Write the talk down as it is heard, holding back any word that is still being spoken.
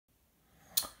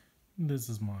This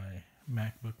is my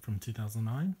MacBook from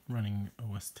 2009 running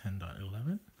OS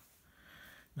 10.11.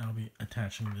 Now I'll be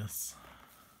attaching this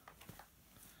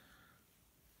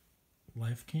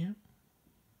Lifecam.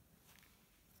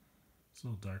 It's a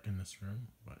little dark in this room,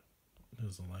 but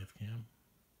there's a Lifecam.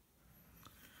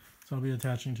 So I'll be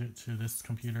attaching it to this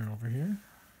computer over here.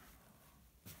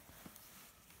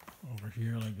 Over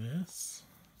here like this.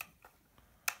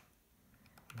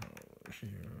 Over here.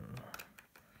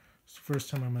 It's the first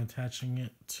time I'm attaching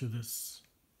it to this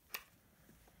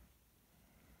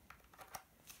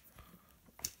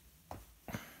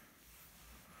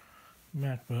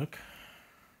MacBook.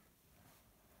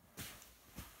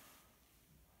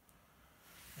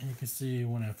 And you can see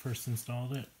when I first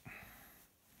installed it,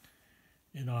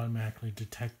 it automatically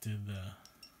detected the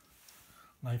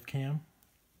Lifecam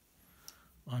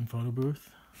on Photobooth.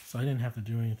 So I didn't have to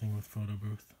do anything with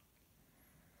Photobooth.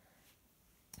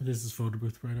 This is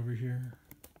Photobooth right over here.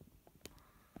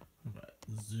 If I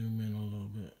zoom in a little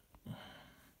bit.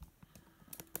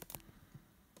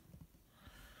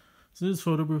 So this is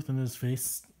Photobooth and this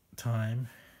is FaceTime.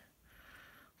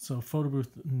 So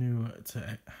Photobooth knew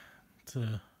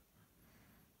to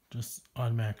just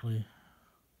automatically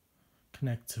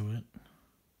connect to it.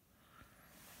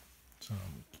 So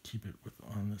I'll keep it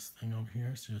on this thing over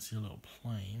here. So you'll see a little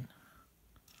plane.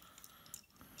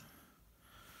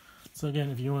 So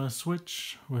again, if you want to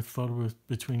switch with Photobooth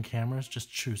between cameras, just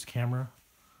choose camera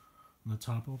on the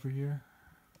top over here.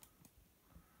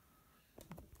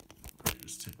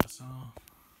 Just take this off.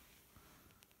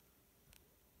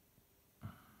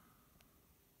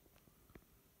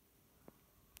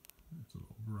 It's a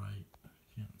little bright, you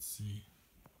can't see.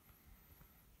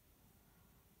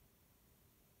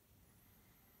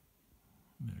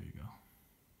 There you go.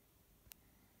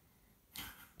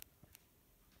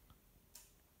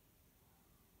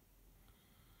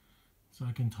 So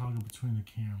I can toggle between the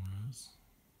cameras.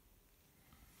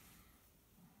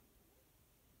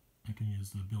 I can use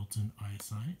the built-in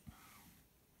eyesight.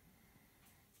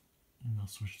 And I'll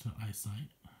switch to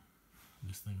eyesight.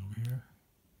 This thing over here,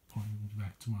 pointing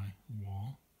back to my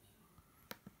wall.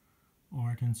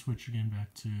 Or I can switch again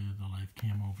back to the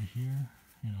Lifecam over here,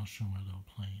 and I'll show my little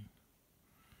plane.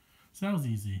 So that was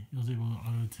easy. I was able to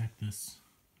auto-detect this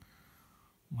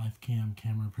Lifecam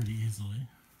camera pretty easily.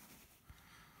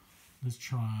 Let's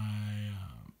try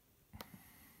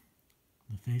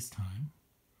the FaceTime.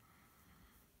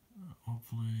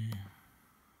 Hopefully,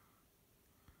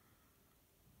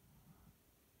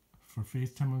 for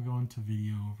FaceTime, we'll go into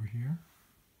video over here.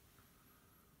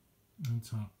 On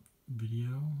top,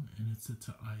 video, and it's set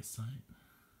to eyesight.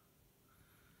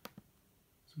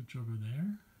 Switch over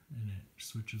there, and it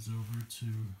switches over to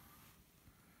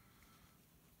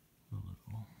the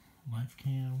little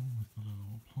Lifecam with the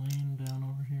little plane down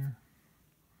over here.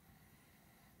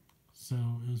 So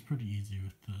it was pretty easy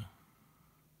with the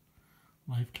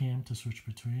Lifecam to switch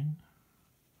between.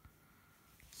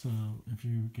 So if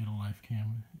you get a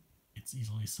Lifecam, it's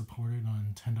easily supported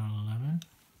on 10.11.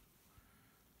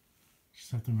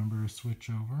 Just have to remember to switch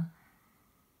over.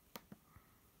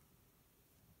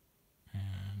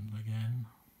 And again,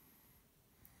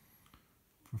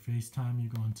 for FaceTime, you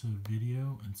go into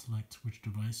video and select which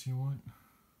device you want.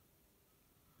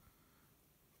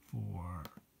 For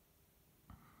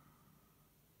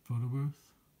Photobooth,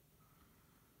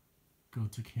 go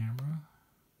to camera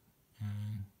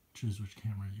and choose which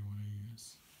camera you want to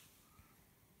use.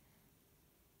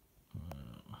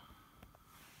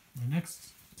 My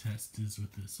next test is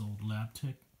with this old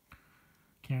Labtec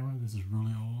camera. This is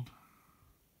really old.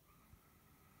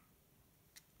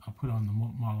 I'll put on the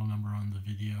model number on the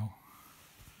video.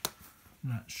 I'm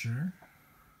not sure.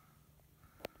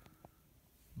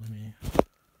 Let me...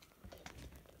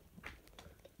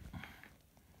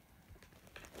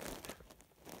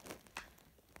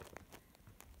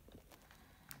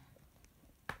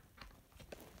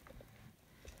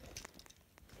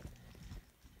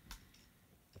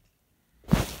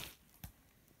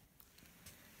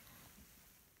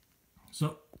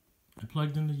 So, I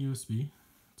plugged in the USB.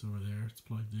 It's over there. It's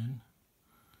plugged in.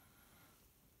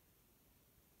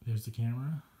 There's the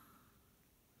camera.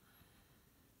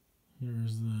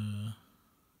 Here's the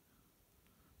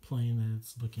plane that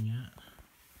it's looking at.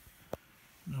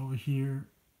 And over here,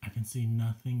 I can see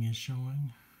nothing is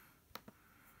showing.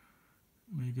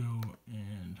 Let me go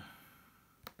and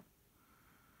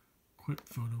quit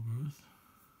Photobooth.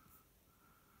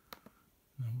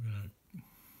 And I'm gonna...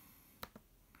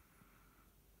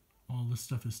 All this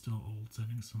stuff is still old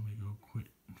settings, so I'm going to go quit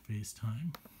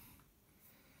FaceTime.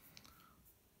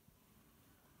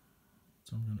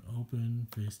 So I'm going to open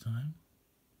FaceTime.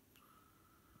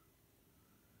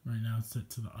 Right now it's set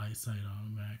to the eyesight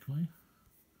automatically.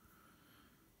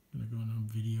 I'm going to go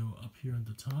into video up here at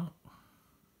the top.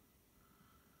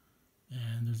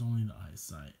 And there's only the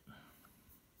eyesight.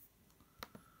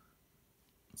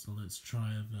 So let's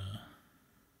try the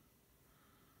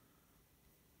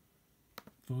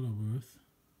photo booth.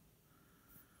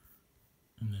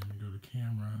 And then go to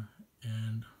camera.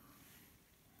 And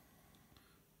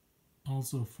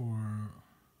also for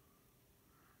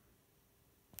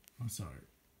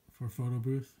photo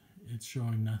booth, it's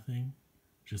showing nothing,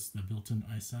 just the built-in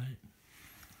eyesight.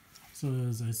 So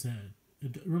as I said,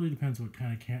 it really depends what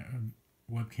kind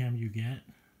of webcam you get.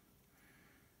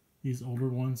 These older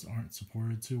ones aren't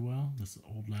supported too well, this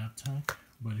old Labtec,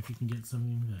 but if you can get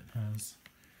something that has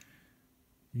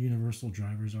universal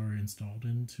drivers already installed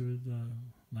into the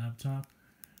laptop,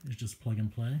 it's just plug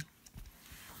and play.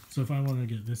 So if I want to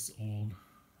get this old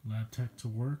Labtec to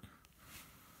work,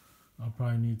 I'll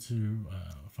probably need to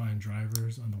find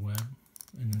drivers on the web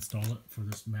and install it for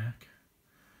this Mac,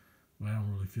 but I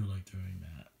don't really feel like doing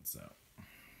that. So